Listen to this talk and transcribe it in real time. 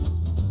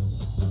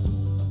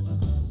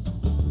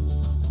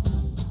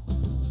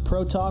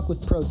Pro Talk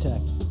with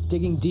ProTech,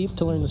 digging deep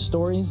to learn the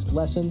stories,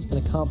 lessons,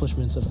 and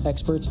accomplishments of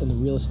experts in the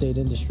real estate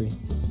industry.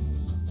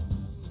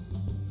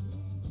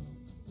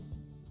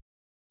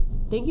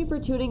 Thank you for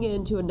tuning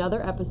in to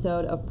another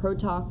episode of Pro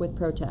Talk with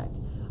ProTech.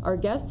 Our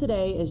guest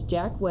today is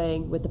Jack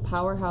Wang with the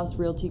Powerhouse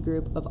Realty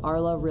Group of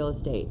Arla Real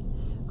Estate.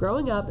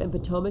 Growing up in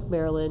Potomac,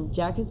 Maryland,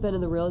 Jack has been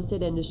in the real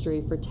estate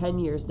industry for 10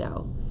 years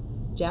now.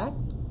 Jack,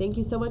 thank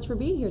you so much for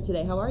being here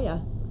today. How are you?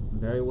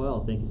 Very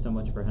well. Thank you so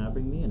much for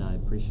having me, and I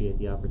appreciate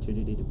the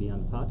opportunity to be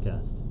on the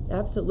podcast.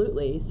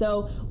 Absolutely.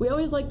 So we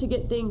always like to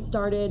get things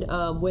started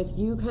with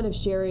you kind of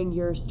sharing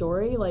your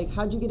story. Like,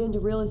 how'd you get into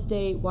real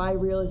estate? Why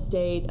real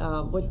estate?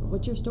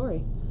 What's your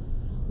story?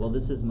 Well,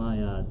 this is my,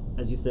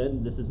 as you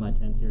said, this is my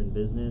 10th year in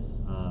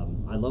business.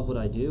 I love what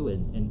I do,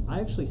 and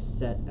I actually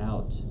set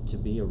out to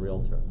be a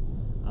realtor.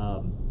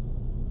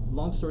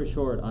 Long story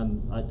short,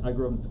 I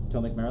grew up in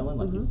Potomac, Maryland,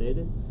 like you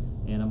stated.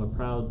 And I'm a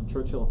proud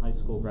Churchill High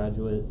School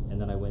graduate, and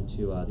then I went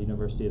to the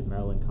University of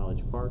Maryland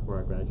College Park, where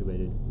I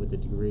graduated with a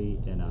degree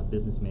in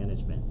business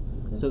management.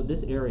 Okay. So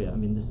this area,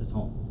 this is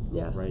home,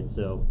 right?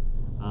 So,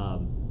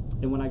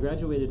 and when I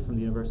graduated from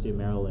the University of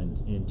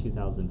Maryland in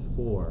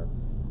 2004,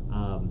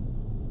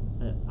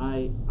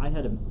 I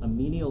had a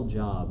menial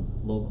job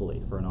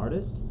locally for an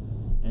artist,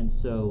 and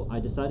so I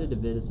decided to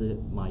visit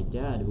my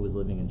dad, who was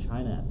living in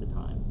China at the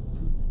time.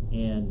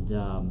 And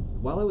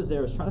while I was there,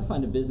 I was trying to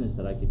find a business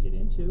that I could get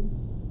into.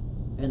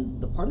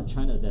 And the part of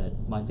China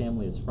that my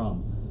family is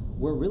from,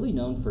 we're really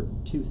known for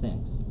two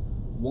things.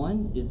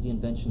 One is the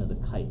invention of the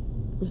kite.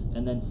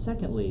 And then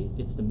secondly,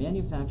 it's the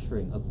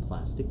manufacturing of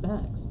plastic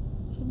bags.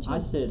 I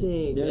said,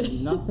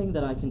 there's nothing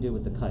that I can do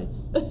with the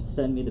kites.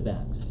 Send me the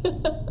bags.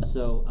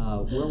 So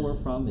where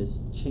we're from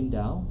is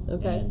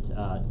Qingdao,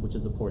 and, which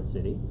is a port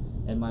city.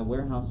 And my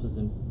warehouse was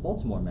in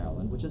Baltimore,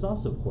 Maryland, which is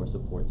also, of course, a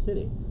port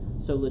city.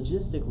 So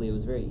logistically, it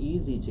was very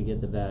easy to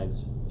get the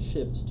bags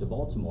shipped to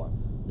Baltimore,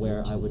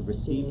 where I would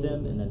receive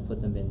them and then put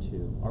them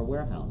into our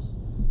warehouse.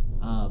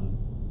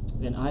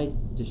 And I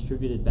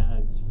distributed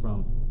bags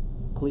from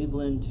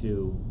Cleveland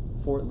to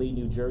Fort Lee,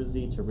 New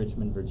Jersey to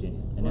Richmond,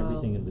 Virginia, and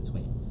everything in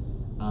between.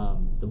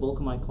 The bulk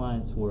of my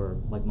clients were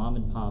like mom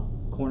and pop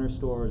corner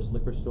stores,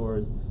 liquor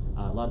stores,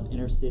 a lot of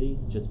inner city,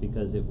 just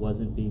because it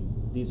wasn't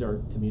these are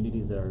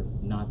communities that are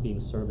not being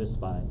serviced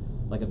by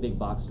like a big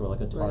box store like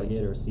a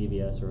Target or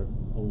CVS or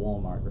a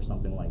Walmart or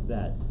something like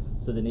that.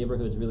 So the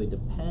neighborhoods really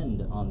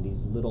depend on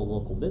these little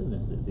local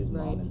businesses, these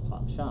mom and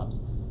pop shops,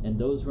 and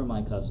those were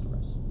my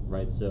customers,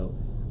 right? So,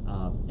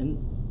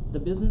 and the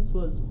business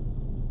was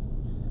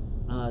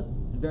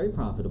very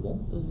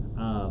profitable,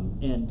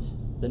 and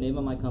the name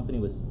of my company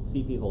was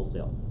CP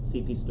Wholesale.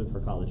 CP stood for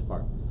College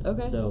Park.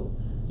 Okay. So,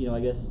 I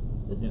guess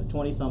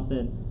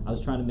 20-something, I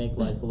was trying to make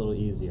life a little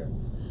easier,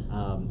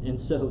 and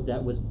so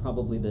that was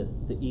probably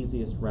the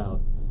easiest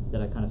route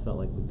that I kind of felt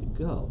like we could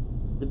go.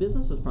 The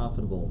business was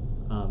profitable,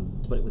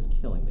 but it was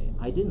killing me.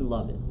 I didn't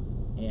love it,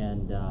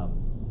 and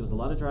it was a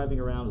lot of driving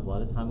around, it was a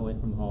lot of time away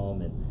from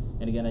home,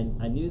 and again,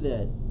 I knew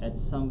that at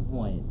some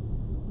point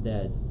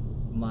that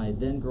my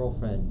then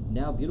girlfriend,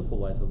 now beautiful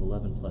wife of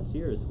 11 plus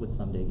years, would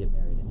someday get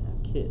married and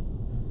have kids.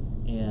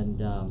 And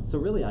so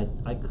really,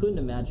 I couldn't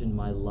imagine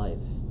my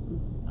life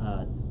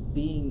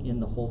being in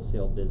the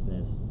wholesale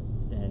business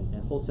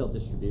and wholesale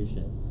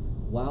distribution,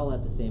 while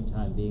at the same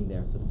time being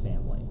there for the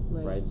family,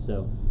 right?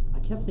 So I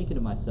kept thinking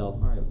to myself,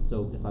 all right,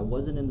 so if I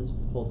wasn't in this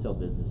wholesale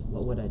business,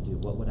 what would I do?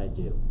 What would I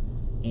do?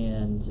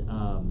 And,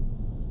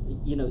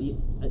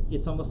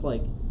 it's almost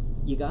like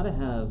you got to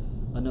have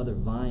another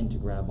vine to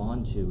grab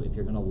onto if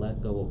you're going to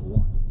let go of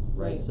one,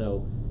 right?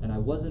 So, and I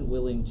wasn't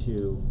willing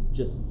to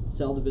just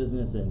sell the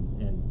business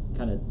and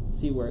kind of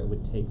see where it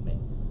would take me.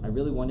 I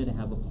really wanted to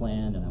have a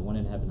plan, and I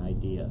wanted to have an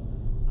idea,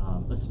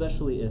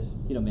 especially if,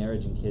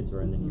 marriage and kids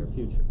are in the near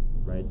future,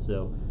 right?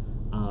 So,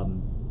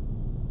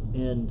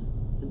 and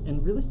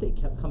real estate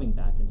kept coming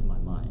back into my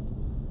mind.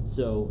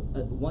 So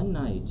one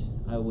night,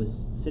 I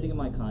was sitting in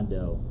my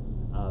condo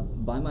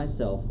by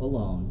myself,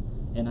 alone,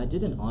 and I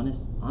did an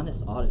honest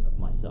audit of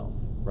myself,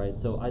 right?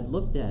 So I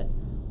looked at,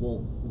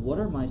 well, what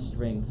are my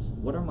strengths?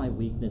 What are my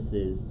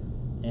weaknesses?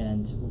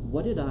 And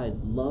what did I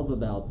love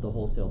about the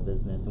wholesale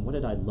business, and what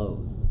did I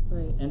loathe?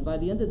 Right. And by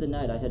the end of the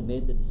night, I had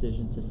made the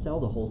decision to sell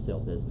the wholesale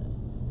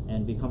business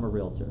and become a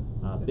realtor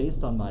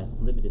based on my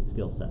limited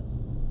skill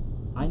sets.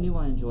 I knew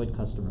I enjoyed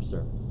customer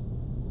service,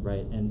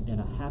 right? And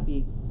a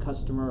happy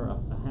customer,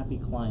 a happy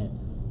client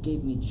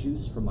gave me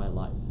juice for my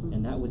life,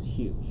 and that was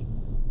huge.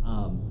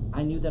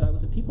 I knew that I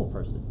was a people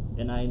person,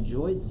 and I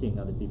enjoyed seeing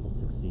other people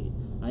succeed.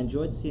 I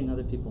enjoyed seeing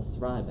other people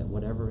thrive at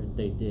whatever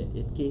they did.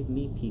 It gave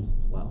me peace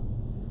as well.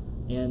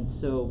 And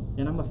so,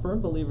 and I'm a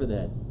firm believer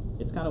that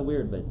it's kind of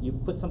weird, but you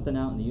put something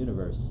out in the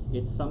universe,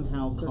 it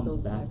somehow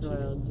comes back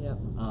to you.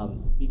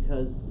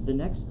 Because the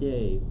next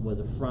day was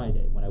a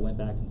Friday when I went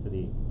back into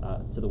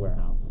the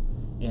warehouse,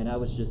 and I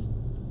was just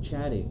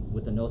chatting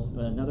with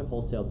another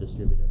wholesale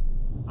distributor.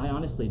 I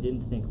honestly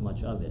didn't think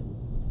much of it.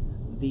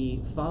 The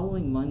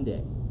following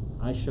Monday,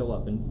 I show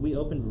up, and we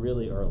opened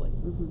really early.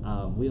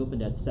 We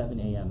opened at 7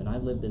 a.m., and I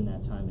lived in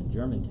that time in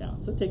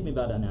Germantown, so it took me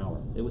about an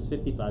hour. It was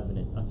 55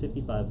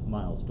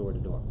 miles door to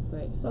door.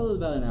 Right. So I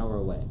lived about an hour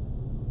away.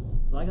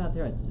 So I got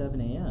there at 7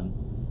 a.m.,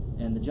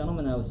 and the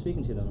gentleman I was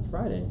speaking to on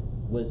Friday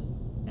was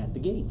at the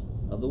gate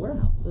of the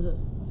warehouse. I was like,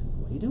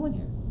 what are you doing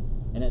here?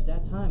 And at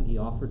that time, he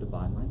offered to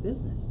buy my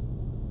business.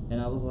 And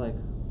I was like,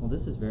 well,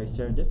 this is very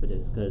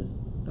serendipitous,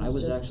 because I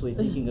was actually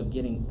thinking of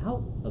getting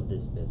out of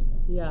this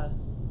business. Yeah.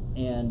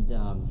 And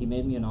he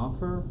made me an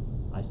offer.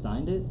 I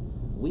signed it.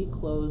 We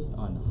closed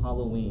on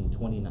Halloween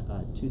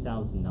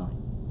 2009.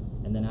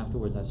 And then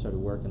afterwards, I started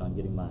working on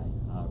getting my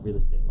real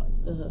estate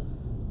license.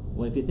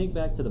 Well, if you think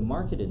back to the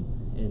market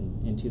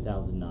in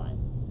 2009,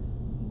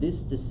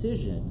 this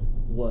decision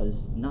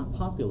was not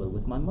popular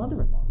with my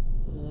mother-in-law.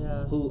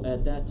 Yeah. Who,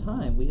 at that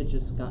time, we had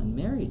just gotten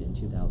married in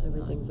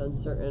 2009. Everything's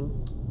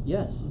uncertain.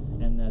 Yes,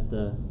 and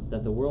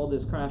that the world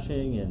is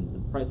crashing and the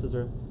prices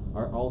are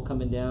all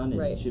coming down, and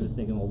Right. she was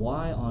thinking, well,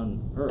 why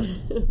on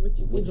earth would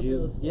you be a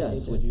real estate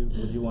yes, agent?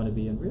 would you want to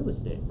be in real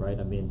estate, right?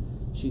 I mean,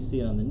 she's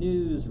seeing on the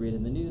news,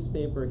 reading the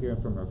newspaper,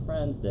 hearing from her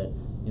friends that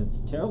it's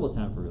a terrible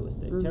time for real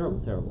estate,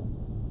 terrible.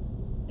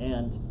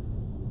 And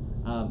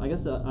I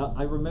guess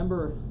I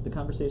remember the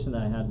conversation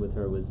that I had with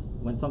her was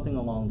when something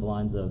along the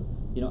lines of,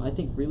 I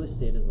think real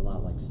estate is a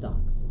lot like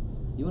stocks.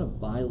 You want to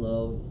buy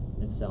low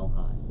and sell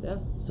high. Yeah.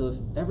 So if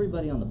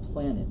everybody on the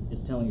planet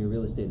is telling you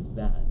real estate is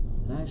bad,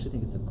 then I actually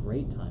think it's a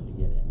great time to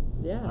get in.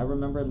 Yeah. I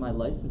remember in my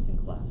licensing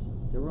class,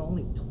 there were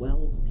only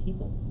 12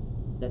 people.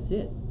 That's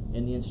it.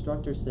 And the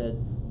instructor said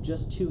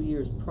just 2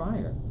 years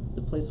prior,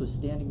 the place was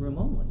standing room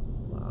only.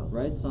 Wow.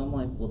 Right? So I'm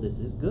like, well, this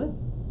is good.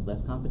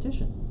 Less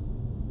competition.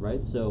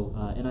 Right? So,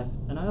 and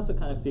I also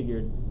kind of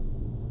figured,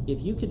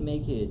 if you could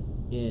make it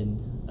in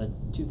a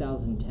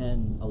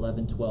 2010,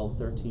 11, 12,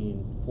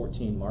 13,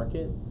 14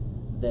 market,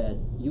 that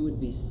you would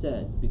be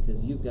set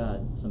because you've got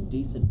some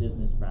decent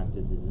business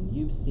practices and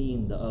you've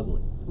seen the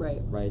ugly. Right.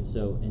 Right?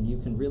 So, and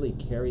you can really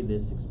carry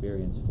this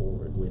experience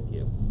forward with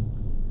you.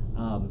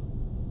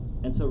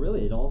 And so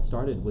really it all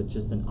started with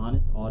just an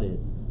honest audit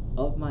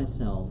of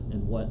myself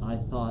and what I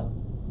thought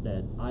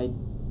that I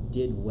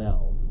did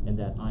well and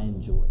that I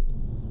enjoyed.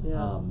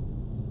 Yeah.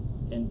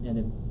 And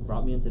it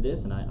brought me into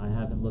this, and I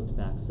haven't looked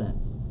back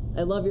since.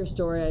 I love your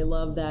story. I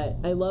love that,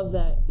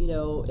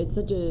 it's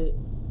such a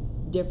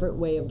different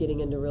way of getting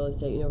into real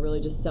estate,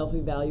 really just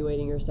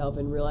self-evaluating yourself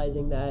and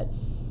realizing that,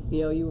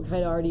 you were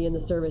kind of already in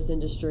the service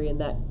industry, and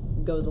that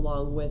goes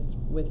along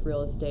with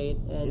real estate,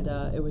 and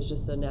it was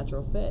just a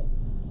natural fit.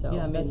 So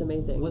yeah, I mean, that's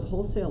amazing. With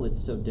wholesale, it's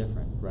so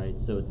different, right?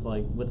 So it's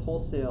like, with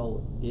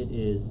wholesale, it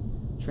is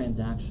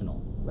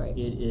transactional. Right.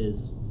 It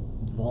is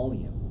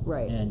volume.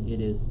 Right. And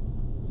it is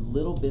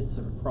little bits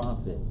of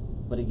profit,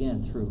 but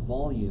again, through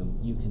volume,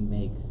 you can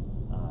make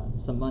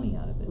some money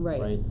out of it,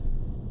 right?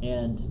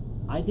 And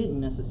I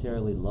didn't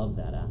necessarily love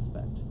that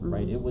aspect,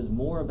 right? It was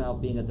more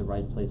about being at the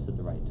right place at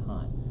the right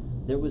time.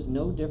 There was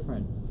no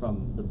different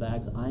from the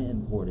bags I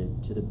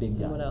imported to the big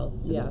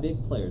guys, to the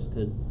big players,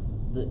 because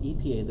the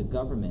EPA, the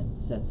government,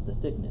 sets the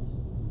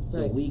thickness,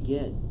 so we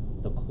get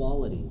the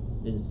quality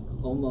is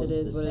almost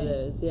the same. It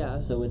is, yeah.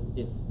 So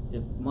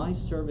if my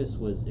service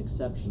was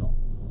exceptional,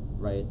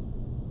 right,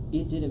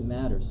 it didn't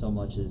matter so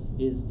much as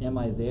am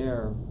I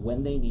there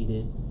when they need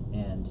it,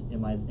 and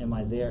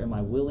am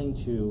I willing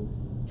to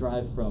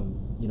drive from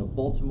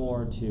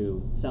Baltimore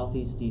to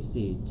Southeast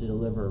DC to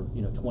deliver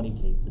 20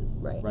 cases,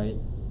 right?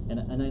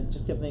 And I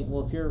just kept thinking,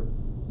 well, if you're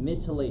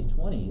mid to late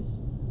 20s,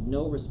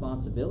 no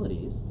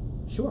responsibilities,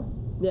 sure,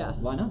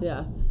 why not?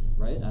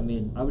 Right? I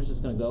mean, I was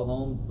just going to go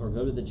home or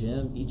go to the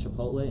gym, eat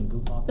Chipotle, and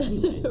goof off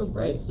anyways,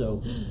 right?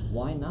 So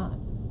why not?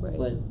 Right.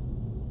 But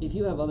if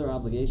you have other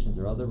obligations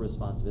or other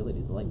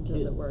responsibilities, like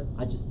kids,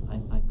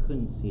 I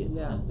couldn't see it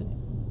happening,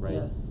 right?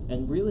 Yeah.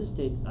 And real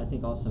estate, I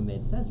think, also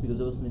made sense because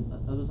it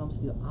was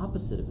almost the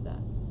opposite of that,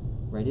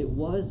 right? It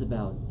was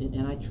about,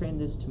 and I trained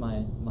this to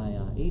my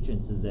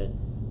agents, is that,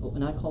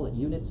 and I call it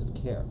units of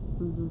care,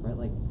 right?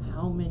 Like,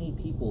 how many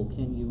people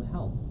can you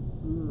help,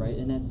 right?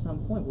 And at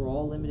some point, we're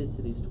all limited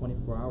to these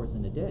 24 hours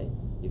in a day.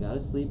 You got to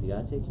sleep, you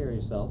got to take care of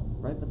yourself,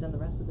 right? But then the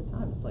rest of the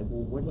time, it's like,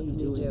 well, what are you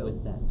doing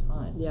with that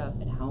time? Yeah.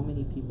 And how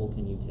many people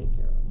can you take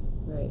care of?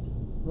 Right.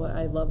 Well,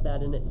 I love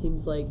that, and it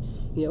seems like,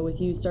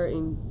 with you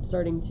starting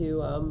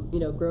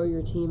to grow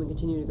your team and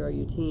continue to grow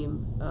your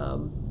team,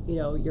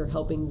 you're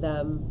helping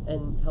them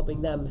and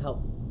helping them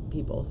help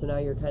people. So now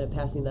you're kind of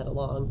passing that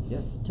along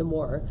to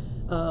more.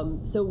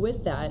 So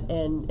with that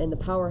and the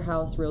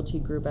Powerhouse Realty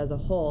Group as a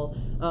whole,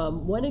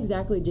 when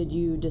exactly did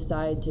you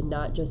decide to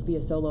not just be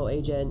a solo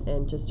agent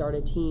and to start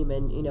a team,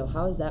 and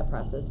how has that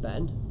process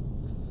been?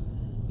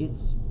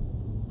 It's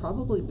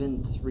probably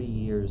been 3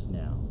 years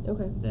now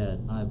that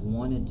I've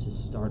wanted to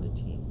start a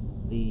team.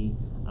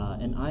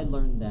 And I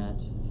learned that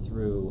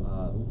through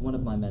one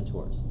of my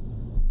mentors.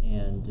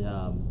 And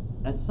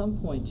at some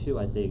point too,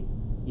 I think,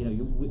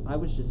 I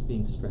was just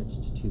being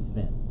stretched too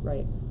thin.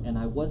 Right. And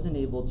I wasn't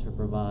able to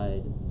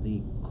provide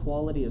the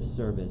quality of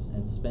service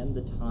and spend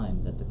the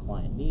time that the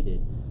client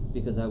needed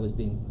because I was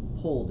being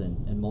pulled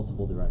in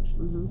multiple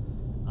directions.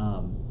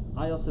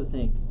 I also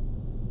think,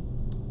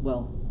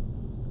 well,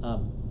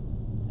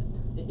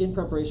 in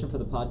preparation for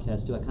the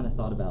podcast too, I kind of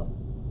thought about,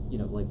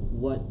 like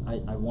what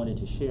I wanted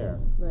to share,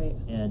 right,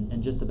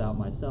 and just about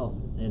myself.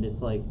 And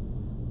it's like,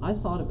 I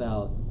thought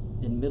about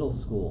in middle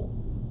school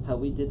how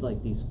we did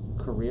like these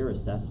career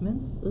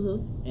assessments,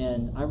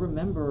 and I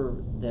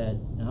remember that,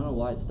 and I don't know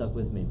why it stuck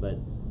with me, but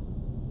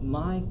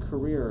my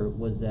career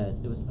was that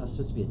I was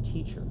supposed to be a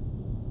teacher,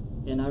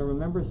 and I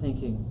remember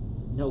thinking,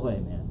 no way,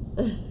 man.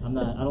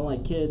 I don't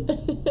like kids.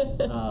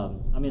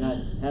 I mean, I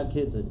have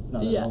kids. It's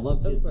not that I don't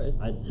love kids. Of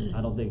course.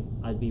 I don't think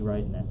I'd be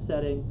right in that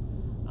setting.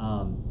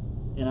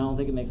 And I don't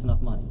think it makes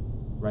enough money,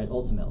 right,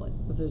 ultimately.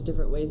 But there's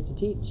different ways to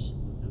teach.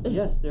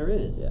 Yes, there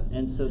is. Yeah.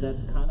 And so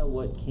that's kind of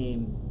what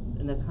came,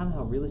 and that's kind of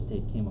how real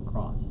estate came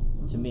across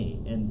to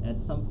me. And at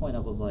some point I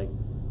was like,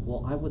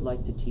 well, I would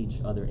like to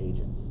teach other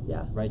agents.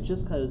 Yeah. Right?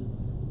 Just because,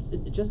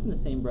 just in the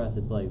same breath,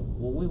 it's like,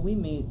 well, when we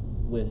meet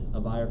with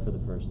a buyer for the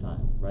first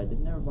time, right, they've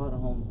never bought a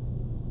home,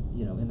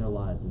 in their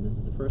lives, and this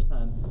is the first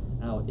time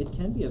out, it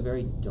can be a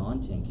very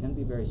daunting, can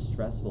be very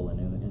stressful and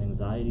an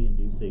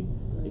anxiety-inducing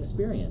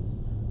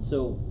experience.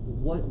 So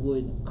what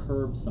would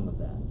curb some of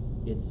that?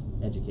 It's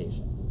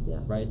education,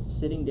 right?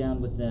 Sitting down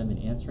with them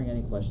and answering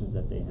any questions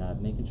that they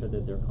have, making sure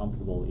that they're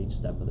comfortable each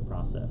step of the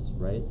process,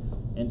 right?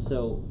 And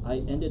so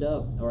I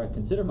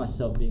consider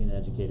myself being an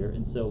educator,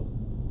 and so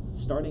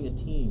starting a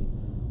team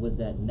was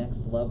that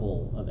next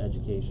level of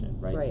education,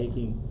 right?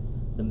 Taking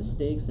the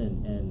mistakes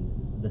and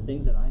the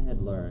things that I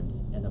had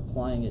learned and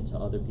applying it to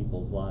other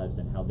people's lives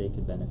and how they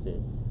could benefit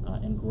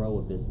and grow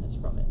a business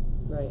from it.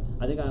 Right.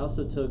 I think I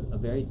also took a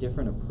very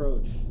different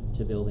approach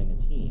to building a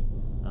team.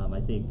 I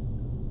think,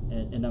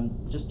 and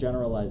I'm just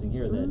generalizing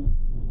here,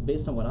 that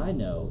based on what I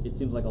know, it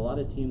seems like a lot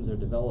of teams are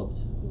developed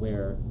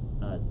where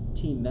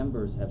team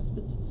members have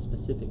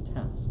specific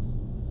tasks,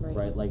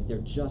 right? Like they're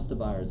just a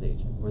buyer's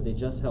agent, or they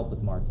just help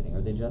with marketing,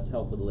 or they just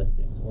help with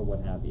listings, or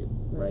what have you,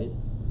 right?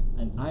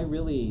 And I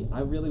really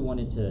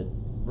wanted to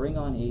bring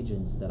on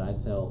agents that I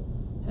felt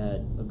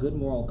had a good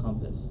moral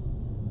compass,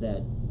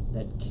 that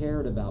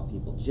cared about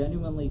people,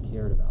 genuinely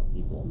cared about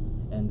people,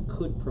 and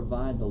could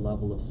provide the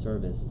level of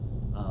service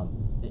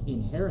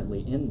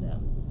inherently in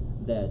them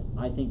that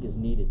I think is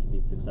needed to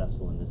be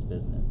successful in this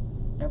business.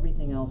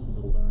 Everything else is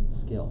a learned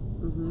skill.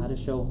 How to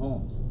show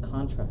homes,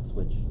 contracts,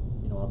 which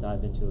I'll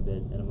dive into a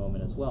bit in a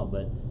moment as well,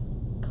 but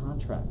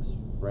contracts,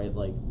 right?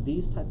 Like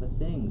these type of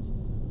things,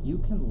 you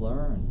can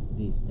learn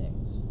these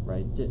things,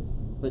 right?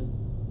 But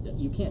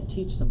you can't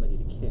teach somebody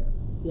to care.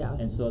 Yeah.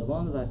 And so as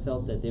long as I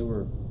felt that they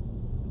were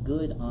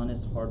good,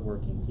 honest,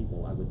 hardworking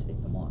people, I would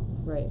take them on.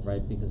 Right.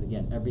 Right? Because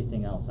again,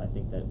 everything else, I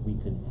think that we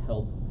could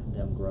help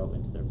them grow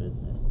into their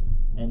business.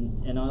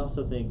 And I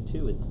also think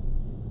too,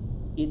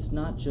 it's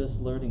not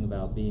just learning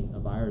about being a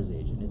buyer's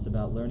agent. It's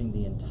about learning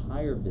the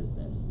entire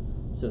business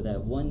so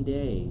that one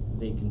day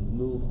they can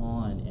move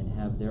on and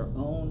have their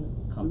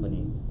own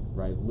company,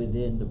 right,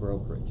 within the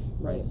brokerage,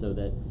 right? So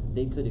that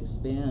they could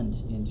expand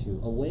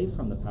away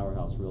from the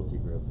Powerhouse Realty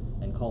Group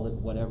and call it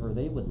whatever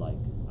they would like,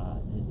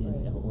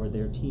 or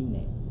their team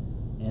name.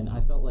 And I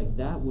felt like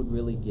that would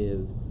really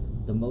give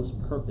the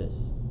most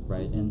purpose,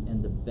 right,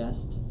 and the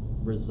best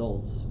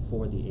results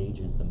for the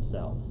agent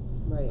themselves.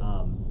 Right.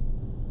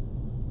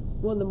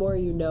 Well, the more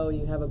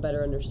you have a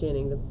better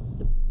understanding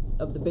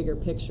of the bigger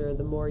picture,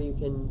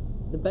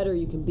 the better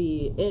you can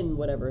be in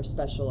whatever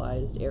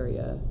specialized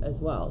area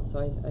as well. So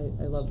I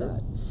love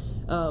that.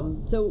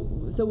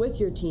 So with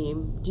your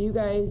team, do you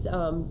guys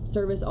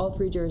service all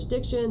 3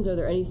 jurisdictions? Are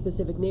there any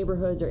specific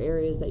neighborhoods or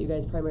areas that you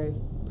guys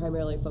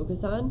primarily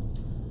focus on?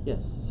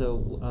 Yes.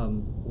 So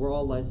we're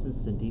all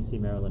licensed in D.C.,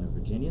 Maryland, and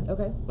Virginia.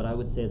 Okay. But I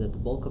would say that the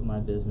bulk of my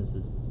business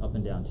is up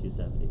and down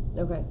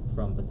 270. Okay.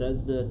 From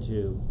Bethesda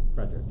to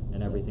Frederick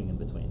and everything in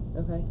between.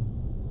 Okay.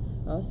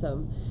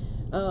 Awesome.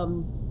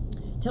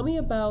 Tell me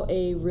about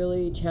a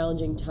really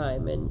challenging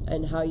time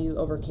and how you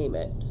overcame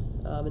it.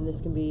 And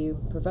this can be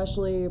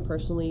professionally,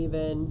 personally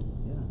even.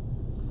 Yeah.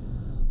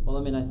 Well,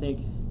 I mean, I think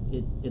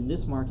in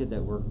this market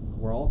that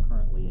we're all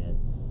currently in,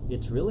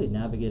 it's really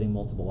navigating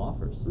multiple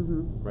offers,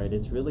 right?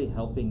 It's really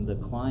helping the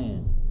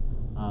client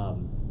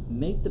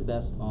make the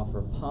best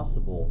offer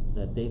possible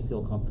that they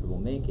feel comfortable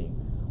making,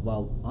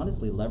 while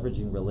honestly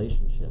leveraging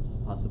relationships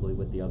possibly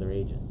with the other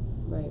agent.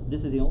 Right.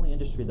 This is the only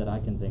industry that I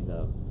can think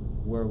of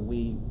where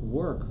we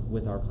work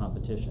with our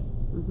competition,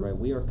 right?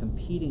 We are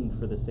competing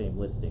for the same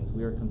listings.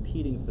 We are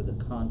competing for the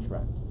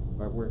contract,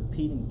 right? We're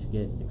competing to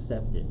get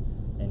accepted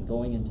and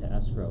going into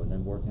escrow and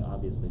then working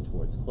obviously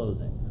towards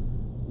closing.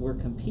 We're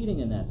competing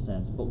in that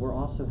sense, but we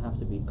also have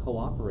to be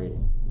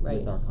cooperating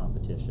with our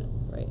competition.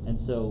 Right. And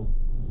so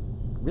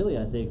really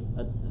I think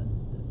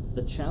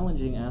the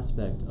challenging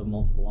aspect of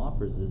multiple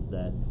offers is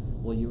that,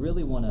 well, you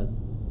really want to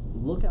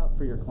look out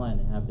for your client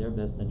and have their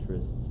best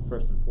interests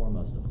first and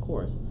foremost, of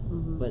course,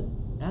 but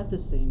at the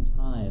same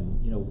time,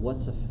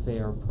 what's a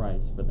fair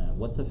price for them?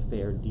 What's a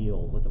fair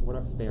deal? What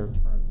are fair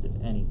terms, if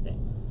anything?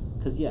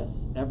 Because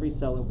yes, every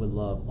seller would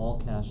love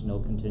all cash, no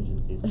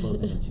contingencies,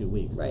 closing in 2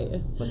 weeks. Right.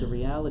 But the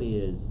reality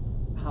is,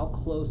 how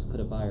close could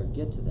a buyer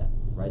get to that?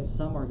 Right.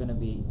 Some are going to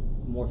be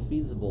more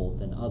feasible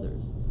than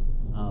others.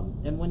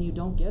 And when you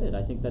don't get it,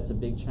 I think that's a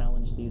big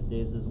challenge these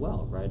days as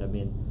well, right? I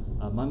mean,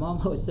 my mom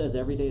always says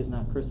every day is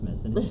not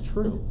Christmas, and it's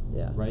true,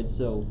 Yeah. right?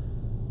 So,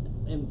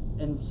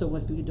 and so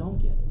if you don't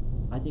get it,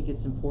 I think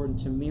it's important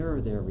to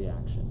mirror their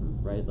reaction,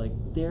 right? Like,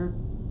 they're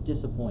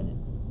disappointed,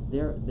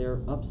 they're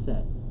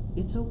upset.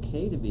 It's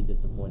okay to be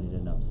disappointed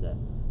and upset.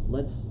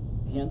 Let's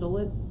handle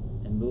it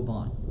and move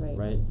on,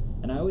 right?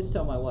 And I always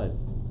tell my wife,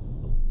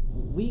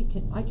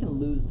 I can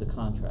lose the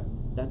contract,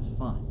 that's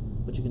fine,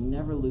 but you can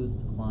never lose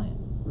the client.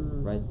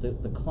 Right,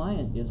 the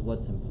client is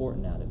what's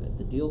important out of it.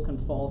 The deal can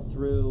fall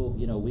through.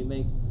 You know, we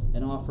make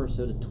an offer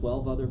so to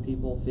 12 other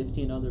people,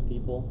 15 other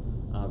people.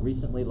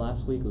 Recently,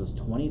 last week, it was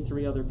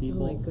 23 other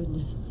people. Oh my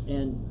goodness!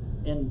 And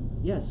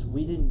yes,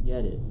 we didn't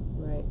get it.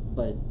 Right.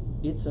 But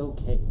it's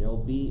okay.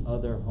 There'll be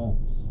other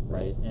homes,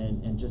 right?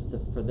 And just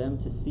for them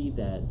to see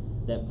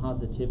that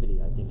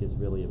positivity, I think, is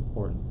really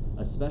important,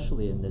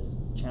 especially in this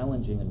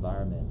challenging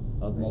environment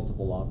of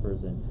multiple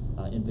offers and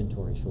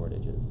inventory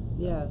shortages.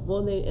 So. Yeah, well,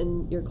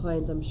 and your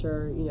clients, I'm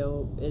sure, you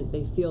know,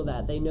 they feel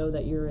that. They know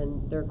that you're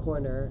in their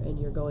corner and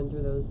you're going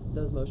through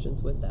those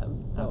motions with them.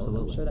 So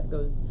Absolutely. I'm sure that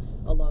goes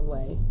a long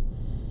way.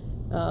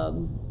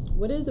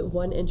 What is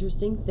one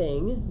interesting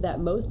thing that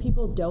most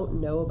people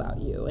don't know about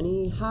you?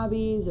 Any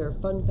hobbies or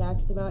fun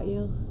facts about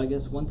you? I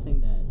guess one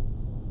thing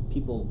that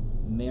people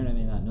may or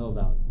may not know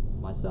about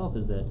myself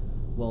is that,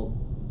 well,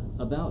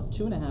 about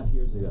 2.5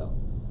 years ago,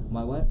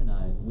 my wife and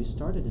we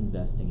started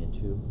investing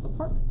into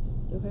apartments.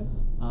 Okay.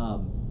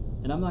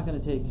 And I'm not going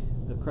to take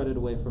the credit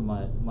away from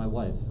my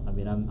wife. I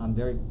mean, I'm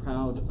very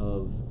proud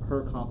of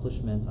her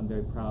accomplishments. I'm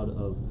very proud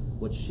of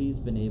what she's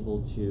been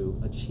able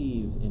to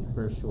achieve in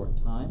her short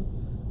time.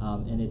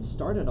 And it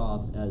started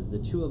off as the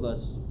two of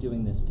us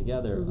doing this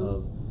together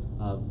of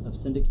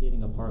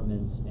syndicating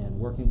apartments and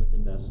working with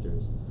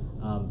investors.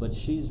 But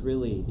she's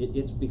really,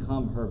 it's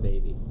become her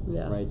baby,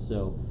 right?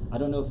 So I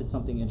don't know if it's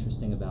something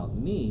interesting about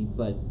me,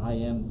 but I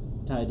am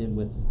tied in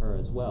with her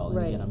as well.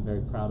 And again, I'm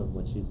very proud of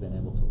what she's been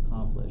able to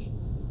accomplish.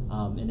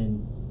 And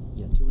in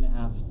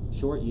 2.5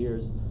 short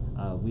years,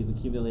 we've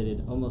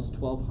accumulated almost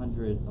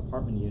 1,200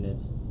 apartment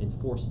units in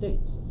 4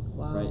 states.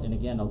 Wow. Right, and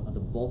again,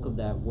 the bulk of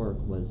that work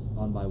was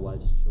on my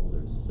wife's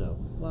shoulders. So,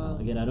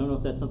 again, I don't know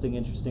if that's something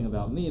interesting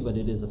about me, but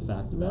it is a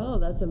fact. No,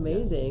 that's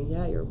amazing.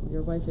 Yes. Yeah,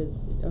 your wife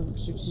is.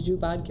 Should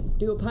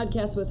do a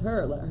podcast with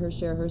her. Let her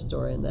share her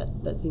story, and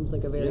that seems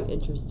like a very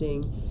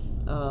interesting,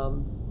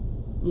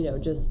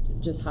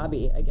 just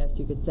hobby, I guess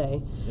you could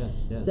say.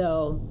 Yes.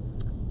 So,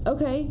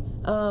 okay,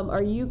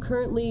 are you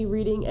currently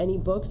reading any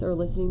books or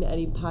listening to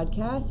any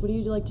podcasts? What do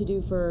you like to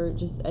do for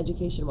just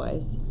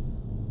education-wise?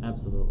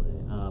 Absolutely.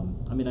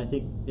 I mean, I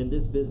think in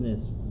this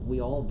business,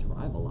 we all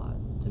drive a lot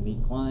to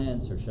meet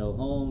clients or show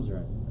homes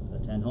or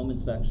attend home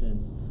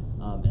inspections,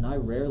 and I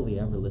rarely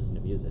ever listen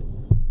to music.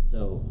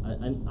 So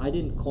I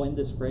didn't coin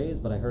this phrase,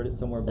 but I heard it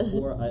somewhere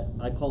before.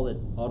 I call it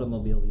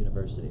Automobile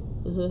University,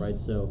 right?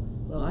 So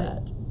I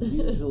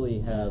usually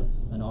have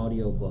an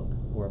audio book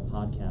or a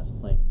podcast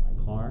playing in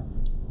my car.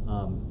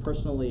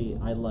 Personally,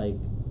 I like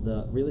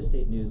the Real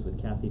Estate News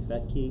with Kathy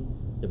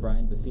Fettke, the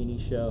Brian Buffini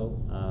Show,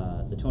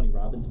 the Tony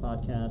Robbins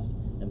podcast,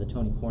 and the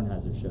Tony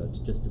Kornheiser Show,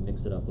 just to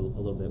mix it up a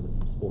little bit with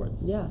some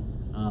sports. Yeah.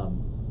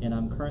 And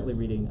I'm currently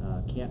reading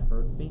Can't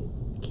Hurt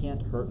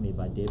Me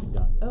by David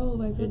Goggins.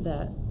 Oh, I've read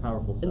that.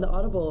 Powerful stuff. And the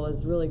Audible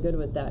is really good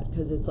with that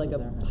because it's like a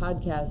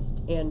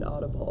podcast and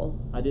Audible.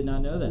 I did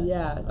not know that.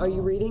 Yeah. Are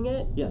you reading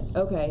it? Yes.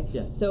 Okay.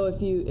 Yes. So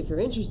if you're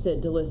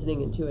interested to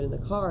listening to it in the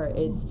car,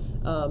 it's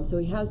so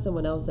he has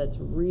someone else that's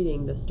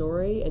reading the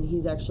story and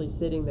he's actually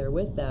sitting there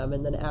with them,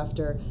 and then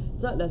after,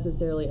 it's not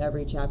necessarily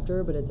every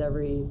chapter, but it's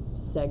every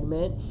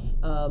segment.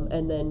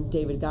 And then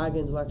David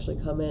Goggins will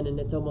actually come in, and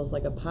it's almost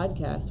like a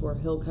podcast where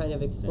he'll kind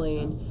of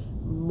explain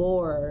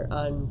more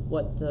on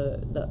what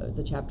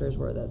the chapters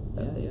were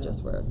that they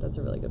just were. That's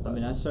a really good book. I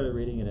mean, I started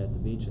reading it at the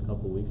beach a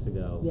couple weeks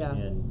ago. Yeah.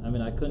 And I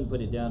mean, I couldn't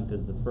put it down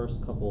because the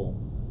first couple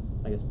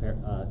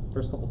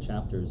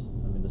chapters,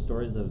 I mean,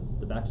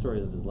 the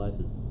backstory of his life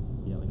is,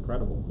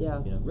 incredible.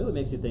 Yeah. It really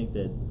makes you think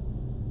that,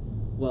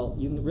 well,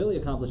 you can really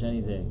accomplish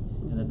anything,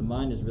 and that the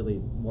mind is really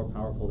more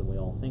powerful than we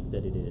all think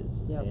that it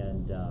is. Yep.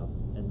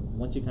 And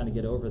once you kind of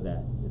get over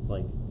that, it's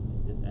like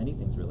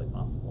anything's really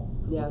possible.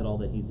 Because look at all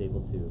that he's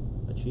able to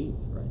achieve,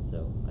 right?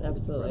 So I think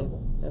it's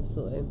incredible.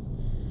 Absolutely.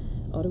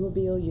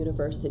 Automobile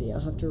University. I'll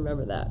have to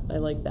remember that. I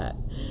like that.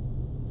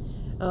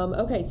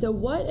 Okay, so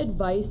what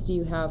advice do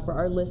you have for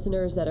our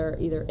listeners that are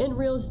either in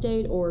real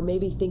estate or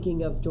maybe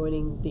thinking of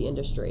joining the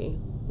industry?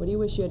 What do you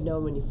wish you had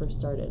known when you first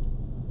started?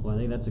 Well, I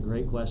think that's a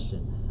great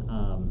question.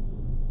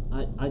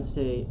 I'd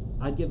say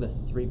I'd give a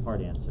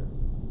 3-part answer.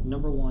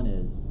 Number 1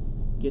 is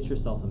get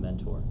yourself a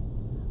mentor.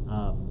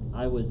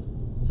 I was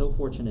so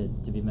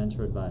fortunate to be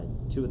mentored by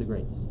 2 of the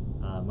greats.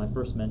 My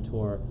first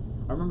mentor,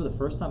 I remember the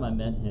first time I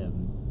met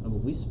him,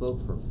 we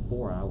spoke for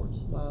 4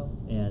 hours. Wow.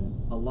 And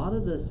a lot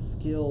of the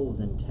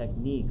skills and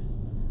techniques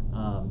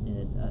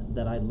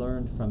that I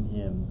learned from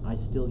him, I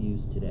still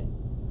use today.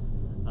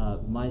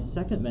 My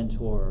second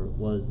mentor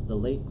was the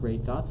late,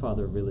 great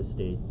godfather of real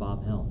estate,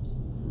 Bob Helms.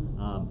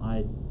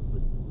 I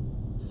was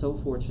so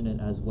fortunate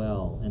as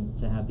well, and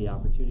to have the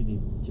opportunity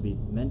to be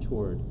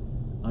mentored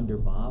under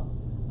Bob.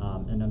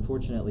 And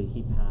unfortunately,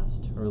 he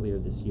passed earlier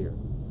this year.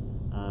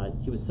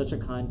 He was such a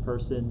kind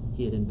person.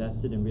 He had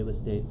invested in real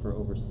estate for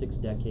over 6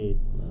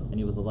 decades, and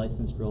he was a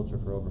licensed realtor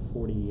for over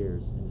 40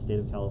 years in the state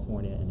of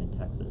California and in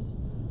Texas.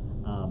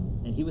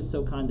 And he was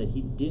so kind that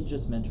he didn't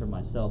just mentor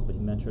myself, but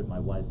he mentored my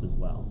wife as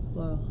well.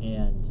 Wow.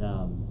 And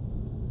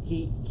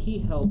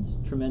he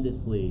helped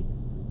tremendously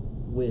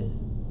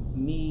with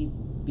me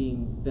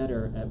being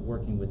better at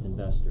working with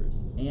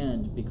investors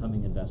and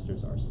becoming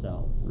investors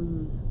ourselves.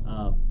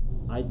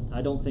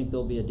 I don't think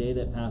there'll be a day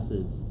that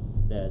passes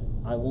that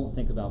I won't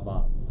think about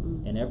Bob.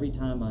 And every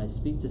time I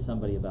speak to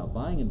somebody about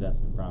buying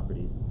investment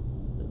properties,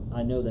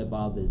 I know that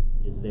Bob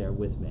is there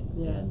with me.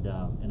 Yeah.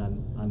 And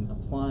I'm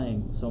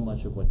applying so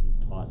much of what he's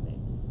taught me.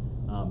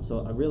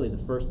 So really the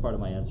first part of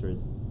my answer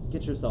is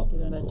get yourself a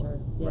mentor.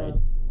 Yeah. Right?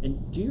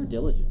 And do your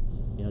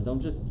diligence.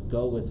 Don't just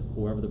go with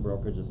whoever the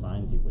brokerage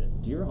assigns you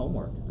with. Do your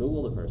homework.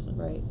 Google the person.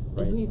 Right.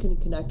 And who you can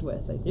connect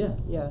with, I think.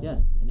 Yeah.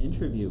 Yes. An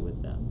interview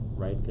with them,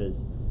 right?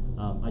 Because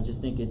I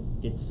just think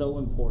it's so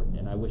important,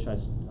 and I wish I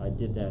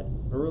did that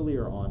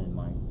earlier on in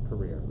my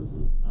career.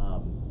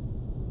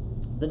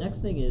 The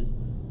next thing is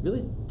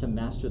really to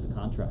master the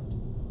contract.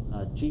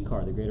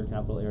 GCAR, the Greater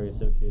Capital Area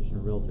Association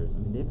of Realtors,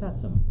 they've got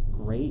some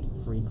great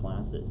free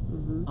classes.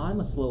 I'm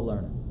a slow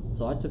learner,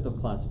 so I took the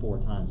class 4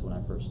 times when I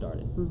first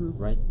started,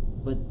 right?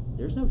 But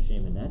there's no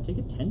shame in that. Take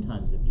it 10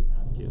 times if you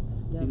have to.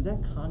 Yeah. Because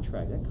that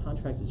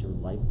contract is your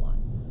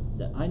lifeline.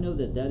 That I know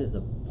that is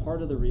a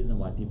part of the reason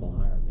why people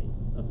hire me,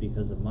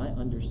 because of my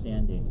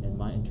understanding and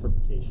my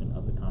interpretation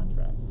of the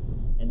contract.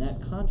 And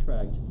that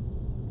contract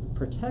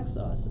protects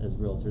us as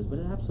realtors, but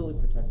it absolutely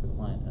protects the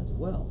client as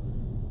well.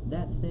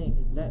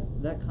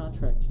 That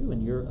contract too,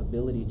 and your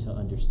ability to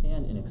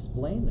understand and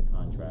explain the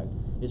contract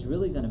is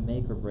really going to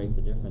make or break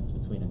the difference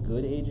between a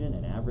good agent,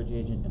 an average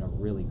agent, and a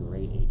really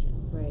great agent.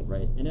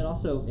 Right. And it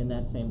also, in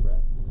that same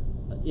breath,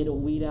 it'll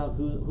weed out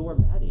who are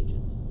bad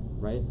agents.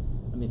 Right.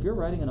 If you're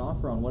writing an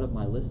offer on one of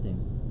my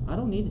listings, I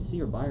don't need to see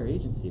your buyer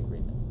agency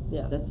agreement.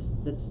 Yeah. That's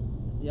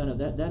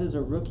that is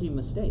a rookie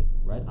mistake.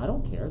 Right. I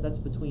don't care. That's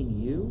between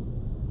you,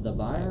 the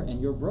buyer, and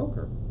your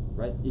broker.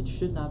 Right. It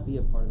should not be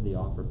a part of the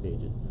offer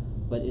pages.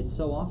 But it's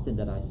so often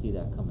that I see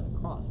that coming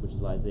across, which is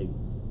why I think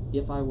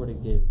if I were to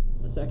give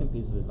a second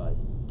piece of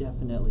advice,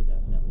 definitely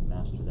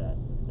master that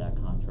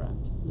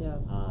contract. Yeah.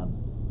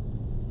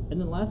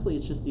 And then lastly,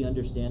 it's just the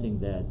understanding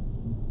that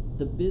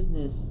the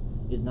business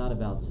is not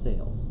about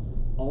sales.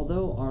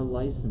 Although our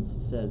license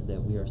says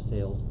that we are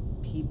sales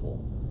people,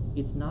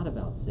 it's not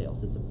about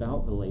sales. It's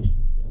about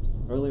relationships.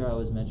 Earlier I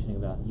was mentioning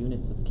about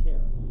units of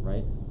care,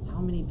 right? How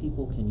many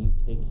people can you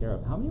take care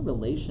of? How many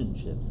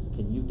relationships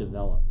can you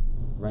develop?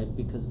 Right?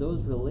 Because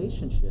those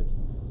relationships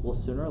will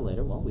sooner or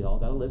later, we all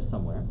got to live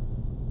somewhere,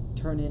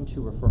 turn into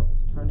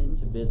referrals, turn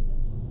into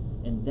business.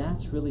 And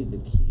that's really the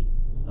key.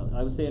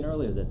 I was saying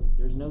earlier that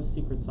there's no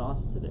secret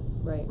sauce to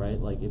this. Right?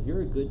 Like if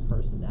you're a good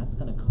person, that's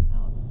going to come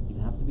out. You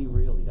have to be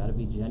real. You got to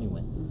be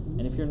genuine.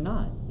 And if you're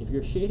not, if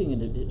you're a shady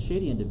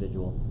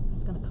individual,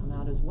 that's going to come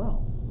out as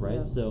well. Right?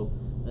 Yeah. So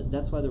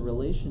that's why the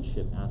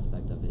relationship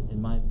aspect of it,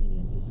 in my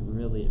opinion, is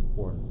really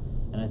important.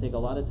 And I think a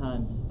lot of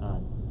times,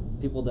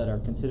 people that are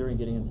considering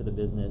getting into the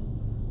business,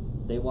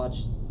 they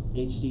watch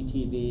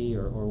HGTV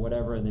or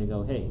whatever, and they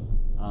go, hey,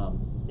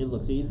 it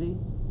looks easy.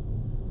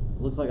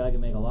 It looks like I can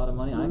make a lot of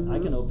money. I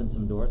can open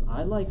some doors.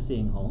 I like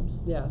seeing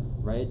homes. Yeah.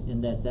 Right?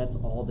 And that's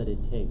all that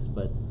it takes.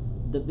 But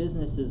the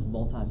business is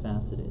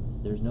multifaceted.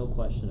 There's no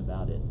question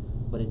about it.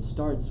 But it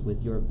starts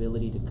with your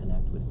ability to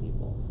connect with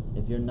people.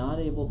 If you're not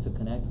able to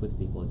connect with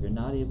people, if you're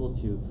not able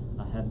to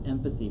have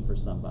empathy for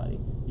somebody,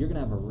 you're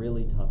going to have a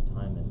really tough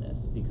time in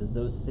this, because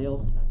those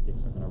sales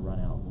tactics are going to run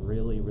out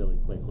really, really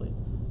quickly.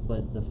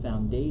 But the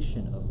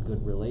foundation of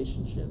good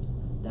relationships,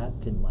 that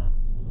can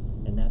last.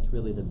 And that's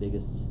really the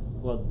biggest,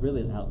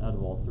 really out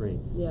of all three.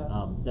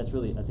 Yeah. That's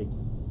really, I think,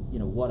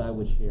 what I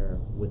would share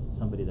with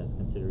somebody that's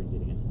considering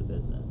getting into the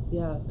business.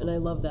 Yeah, and I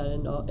love that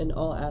in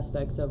all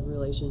aspects of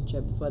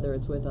relationships, whether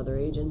it's with other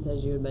agents,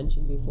 as you had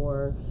mentioned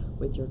before,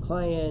 with your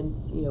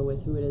clients,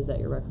 with who it is that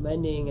you're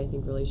recommending. I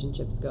think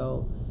relationships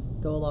go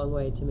a long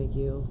way to make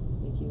you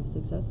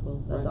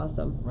successful. That's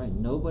awesome. Right.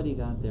 Nobody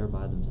got there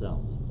by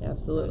themselves.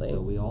 Absolutely. Right?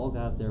 So we all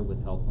got there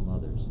with help from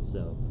others.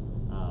 So,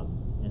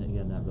 and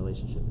again, that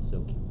relationship is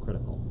so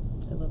critical.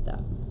 I love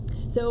that.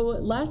 So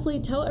lastly,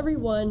 tell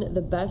everyone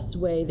the best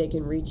way they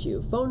can reach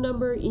you. Phone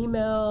number,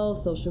 email,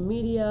 social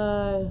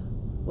media.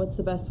 What's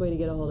the best way to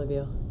get a hold of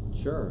you?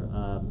 Sure.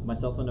 My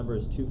cell phone number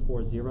is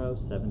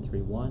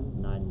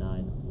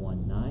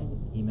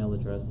 240-731-9919. Email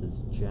address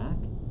is Jack,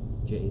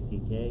 Jack,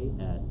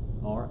 at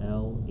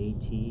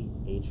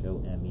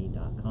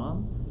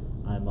rlathome.com.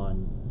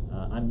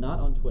 I'm not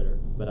on Twitter,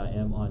 but I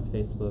am on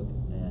Facebook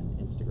and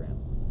Instagram.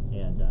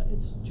 And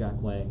it's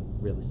Jack Wang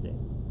Real Estate.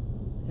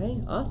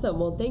 Okay, awesome.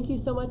 Well, thank you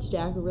so much,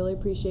 Jack. I really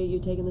appreciate you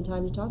taking the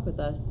time to talk with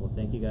us. Well,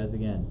 thank you guys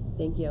again.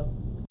 Thank you.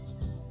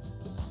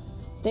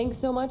 Thanks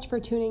so much for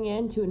tuning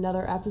in to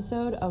another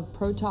episode of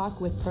Pro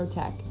Talk with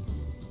ProTech.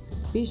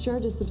 Be sure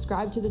to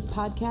subscribe to this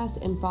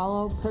podcast and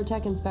follow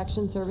ProTech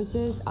Inspection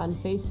Services on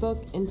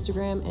Facebook,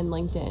 Instagram, and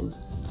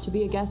LinkedIn. To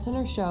be a guest on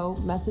our show,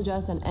 message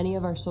us on any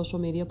of our social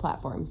media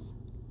platforms.